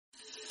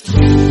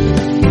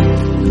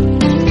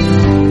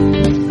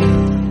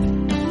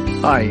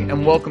Hi,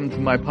 and welcome to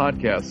my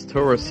podcast,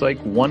 Torah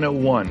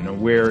Psych101,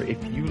 where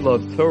if you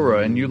love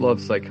Torah and you love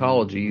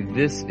psychology,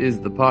 this is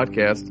the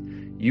podcast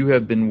you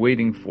have been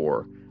waiting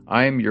for.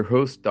 I am your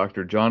host,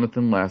 Dr.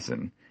 Jonathan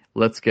Lasson.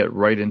 Let's get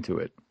right into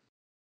it.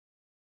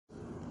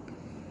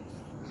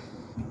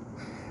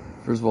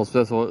 First of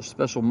all,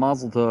 special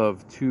mazel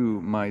tov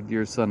to my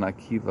dear son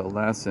Akiva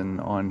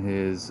Lasson on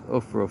his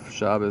Ofrof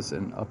Shabbos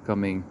and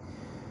upcoming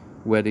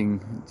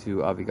wedding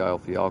to Abigail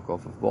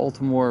Fialkov of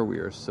Baltimore. We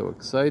are so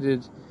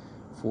excited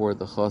for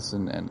the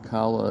Chassan and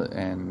Kala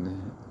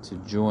and to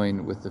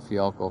join with the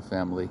Fialkov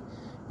family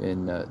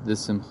in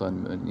this Simcha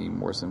and many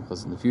more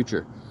Simchas in the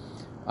future.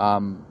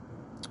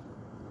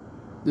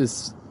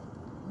 This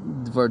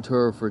Dvar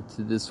Torah for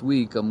this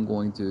week I'm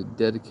going to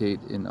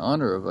dedicate in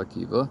honor of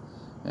Akiva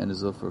and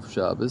his Ofrof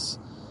Shabbos,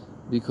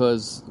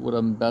 because what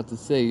I'm about to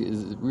say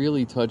is it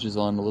really touches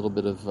on a little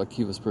bit of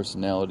Akiva's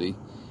personality,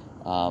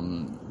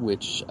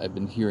 which I've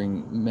been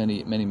hearing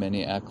many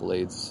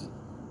accolades,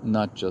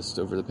 not just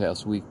over the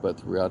past week, but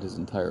throughout his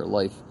entire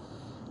life.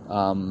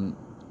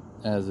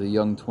 As a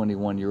young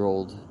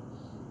 21-year-old,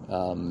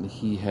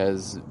 he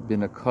has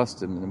been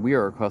accustomed, and we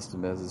are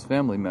accustomed as his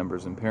family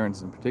members and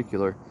parents in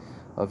particular,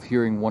 of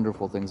hearing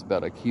wonderful things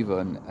about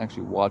Akiva and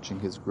actually watching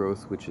his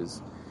growth, which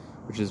is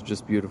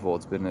just beautiful.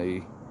 It's been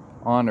an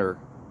honor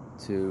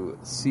to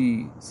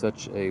see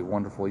such a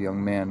wonderful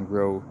young man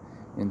grow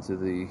into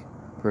the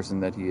person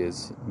that he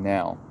is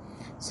now.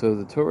 So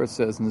the Torah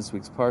says in this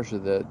week's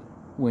Parsha that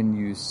when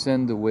you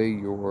send away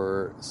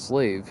your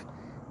slave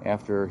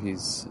after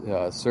his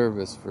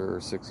service for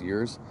 6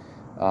 years,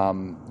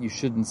 you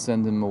shouldn't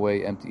send him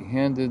away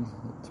empty-handed.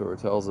 The Torah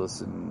tells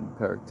us in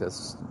Parak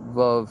Tes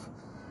Vav,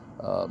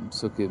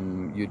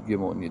 Sukkim Yud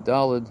Gimel and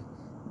Yudalid,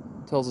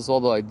 tells us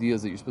all the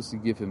ideas that you're supposed to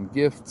give him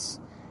gifts.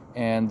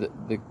 And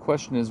the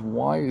question is,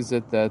 why is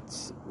it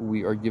that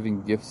we are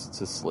giving gifts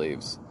to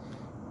slaves?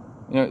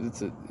 You know,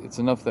 it's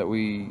enough that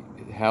we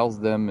house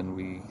them and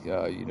we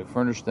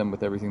furnish them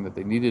with everything that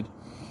they needed.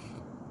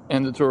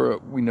 And the Torah,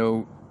 we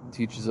know,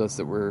 teaches us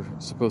that we're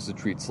supposed to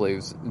treat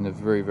slaves in a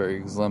very, very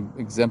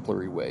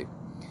exemplary way.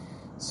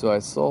 So I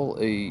saw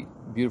a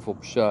beautiful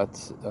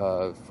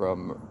pshat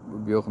from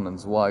Rabbi Yochanan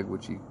Zweig,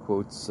 which he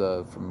quotes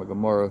from a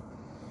Gemara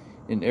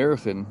in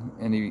Erechim,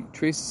 and he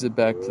traces it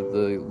back to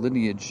the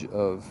lineage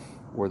of,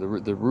 or the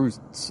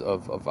roots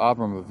of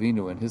Avram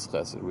Avinu and his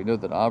chesed. We know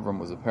that Avram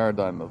was a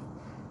paradigm of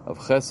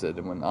chesed,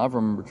 and when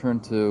Avram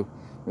returned to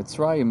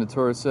Mitzrayim, the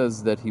Torah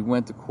says that he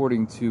went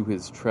according to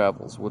his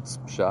travels. What's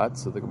pshat?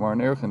 So the Gemara in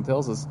Erechim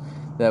tells us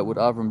that what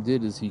Avram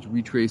did is he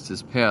retraced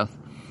his path,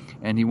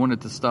 and he wanted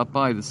to stop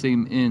by the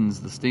same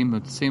inns, the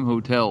same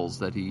hotels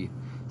that he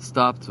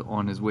stopped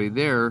on his way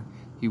there.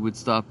 He would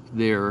stop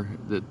there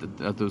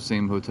at those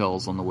same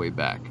hotels on the way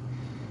back,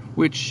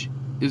 which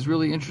is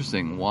really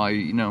interesting. Why,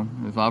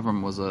 if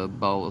Avram was a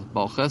Baal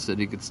Chesed,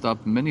 he could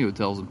stop in many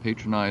hotels and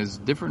patronize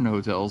different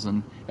hotels,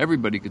 and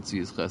everybody could see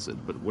his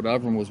Chesed. But what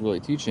Avram was really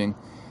teaching,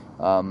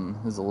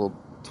 is a little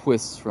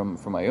twist from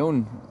my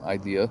own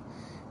idea,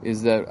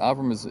 is that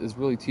Avram is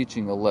really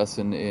teaching a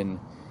lesson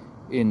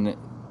in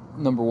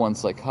number one,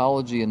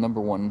 psychology, and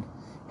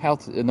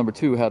number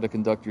two, how to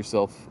conduct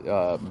yourself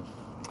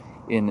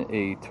in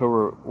a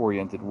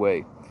Torah-oriented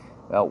way.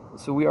 Now,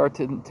 so we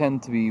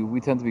tend to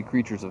be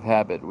creatures of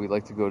habit. We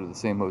like to go to the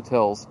same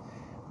hotels,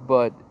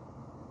 but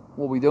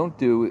what we don't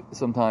do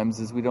sometimes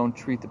is we don't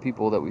treat the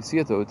people that we see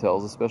at the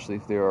hotels, especially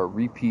if there are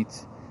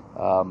repeat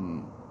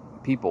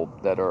people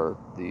that are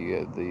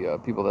the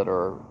people that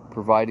are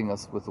providing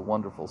us with a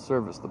wonderful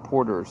service, the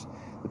porters,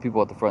 the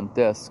people at the front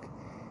desk.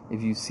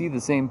 If you see the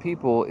same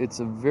people, it's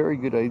a very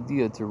good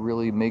idea to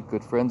really make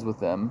good friends with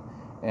them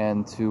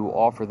and to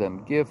offer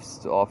them gifts,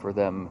 to offer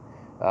them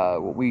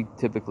what we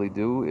typically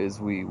do is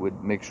we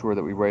would make sure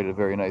that we write a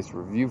very nice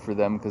review for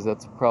them, because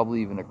that's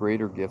probably even a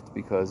greater gift,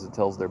 because it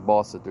tells their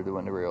boss that they're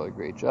doing a really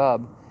great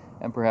job,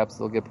 and perhaps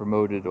they'll get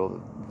promoted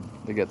or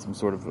they get some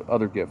sort of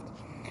other gift.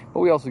 But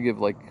we also give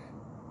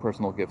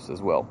personal gifts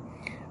as well.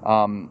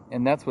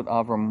 And that's what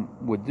Avram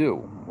would do.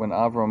 When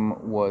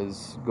Avram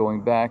was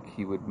going back,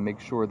 he would make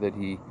sure that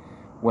he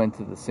went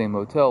to the same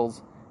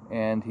hotels,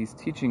 and he's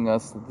teaching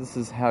us that this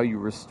is how you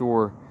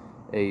restore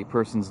a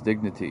person's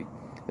dignity.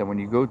 That when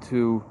you go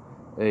to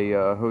a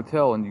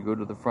hotel and you go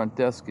to the front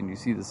desk and you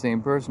see the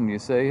same person, you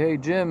say, "Hey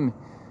Jim,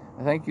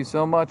 thank you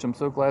so much. I'm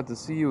so glad to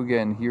see you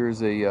again.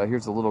 Here's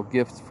a little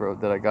gift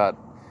that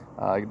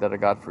I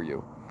got for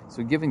you."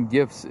 So giving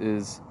gifts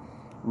is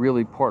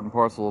really part and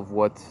parcel of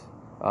what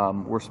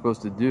we're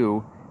supposed to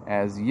do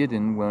as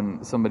Yidden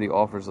when somebody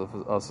offers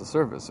us a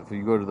service. If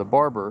you go to the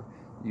barber,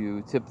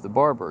 you tip the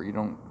barber. You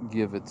don't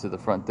give it to the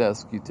front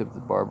desk. You tip the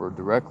barber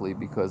directly,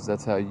 because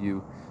that's how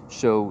you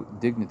show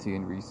dignity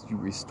and you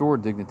restore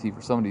dignity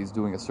for somebody who's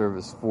doing a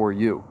service for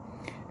you.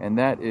 And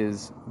that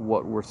is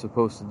what we're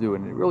supposed to do.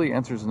 And it really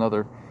answers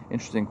another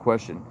interesting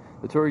question.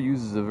 The Torah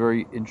uses a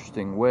very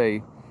interesting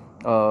way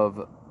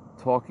of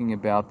talking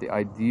about the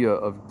idea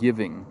of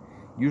giving.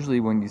 Usually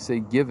when you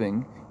say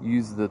giving, you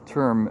use the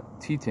term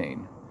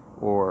titain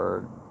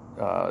or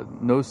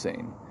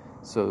nosein.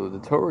 So the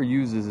Torah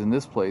uses in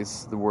this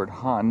place the word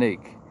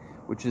ha'anek,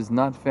 which is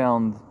not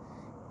found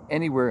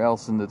anywhere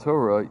else in the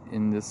Torah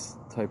in this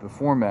type of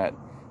format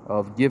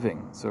of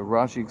giving. So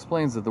Rashi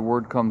explains that the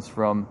word comes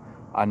from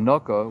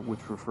anaka,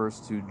 which refers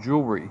to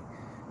jewelry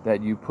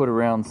that you put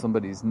around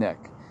somebody's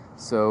neck.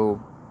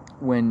 So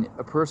when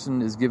a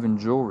person is given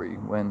jewelry,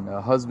 when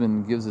a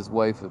husband gives his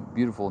wife a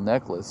beautiful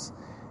necklace,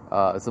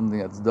 something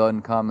that's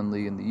done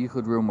commonly in the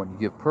yichud room when you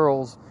give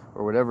pearls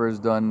or whatever is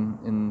done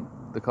in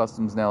the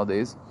customs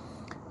nowadays,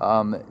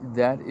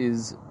 that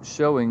is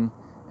showing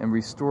and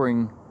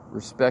restoring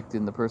respect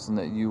in the person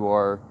that you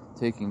are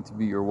taking to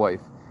be your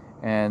wife.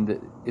 And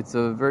it's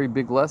a very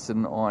big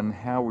lesson on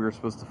how we're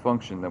supposed to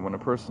function, that when a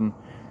person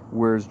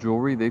wears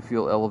jewelry, they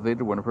feel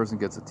elevated. When a person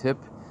gets a tip,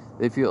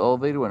 they feel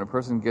elevated. When a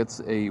person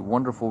gets a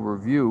wonderful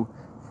review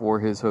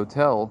for his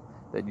hotel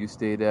that you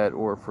stayed at,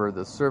 or for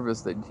the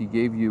service that he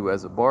gave you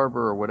as a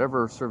barber, or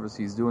whatever service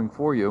he's doing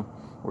for you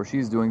or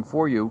she's doing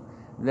for you,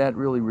 that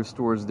really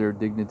restores their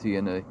dignity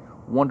in a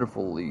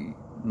wonderfully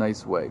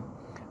nice way.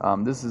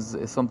 This is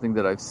something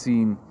that I've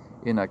seen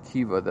in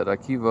Akiva, that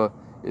Akiva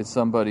is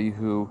somebody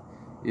who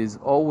is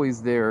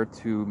always there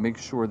to make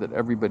sure that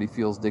everybody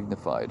feels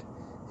dignified.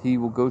 He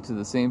will go to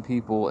the same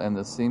people, and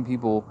the same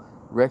people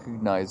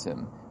recognize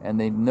him, and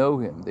they know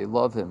him, they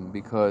love him,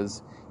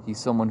 because he's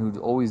someone who's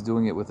always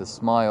doing it with a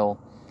smile,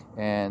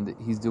 and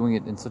he's doing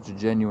it in such a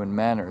genuine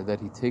manner that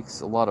he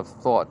takes a lot of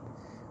thought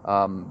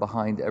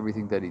behind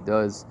everything that he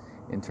does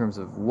in terms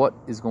of what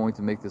is going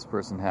to make this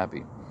person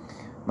happy.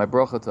 My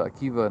bracha to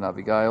Akiva and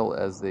Abigail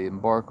as they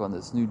embark on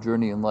this new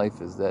journey in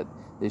life is that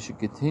they should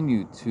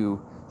continue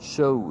to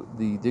show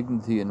the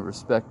dignity and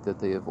respect that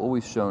they have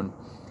always shown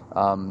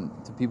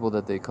to people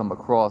that they come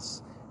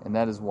across, and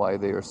that is why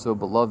they are so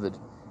beloved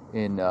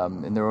in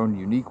their own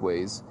unique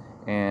ways,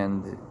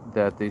 and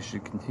that they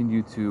should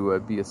continue to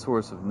be a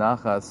source of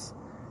nachas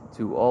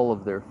to all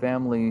of their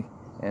family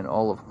and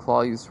all of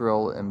Klal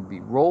Yisrael, and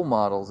be role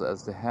models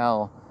as to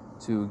how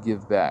to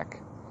give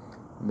back.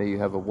 May you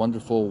have a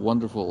wonderful,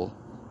 wonderful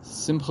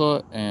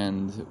simcha,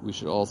 and we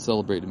should all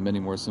celebrate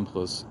many more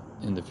simchos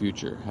in the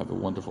future. Have a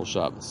wonderful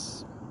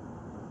Shabbos.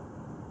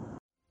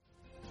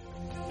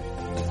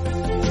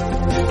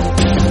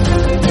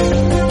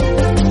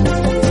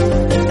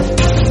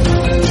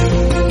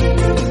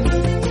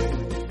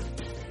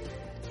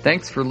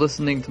 Thanks for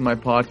listening to my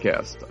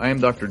podcast. I am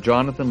Dr.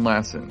 Jonathan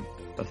Lasson,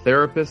 a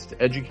therapist,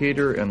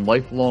 educator, and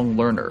lifelong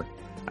learner.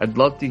 I'd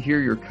love to hear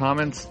your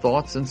comments,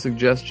 thoughts, and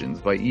suggestions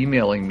by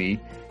emailing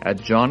me at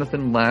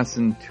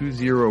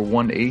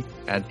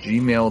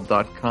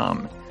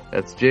jonathanlasson2018@gmail.com.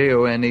 That's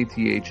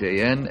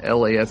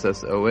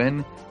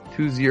JONATHANLASSON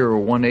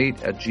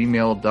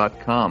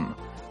 2018@gmail.com.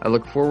 I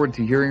look forward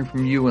to hearing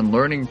from you and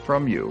learning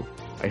from you.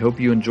 I hope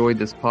you enjoyed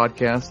this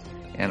podcast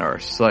and are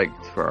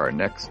psyched for our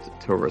next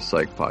Torah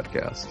Psych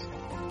podcast.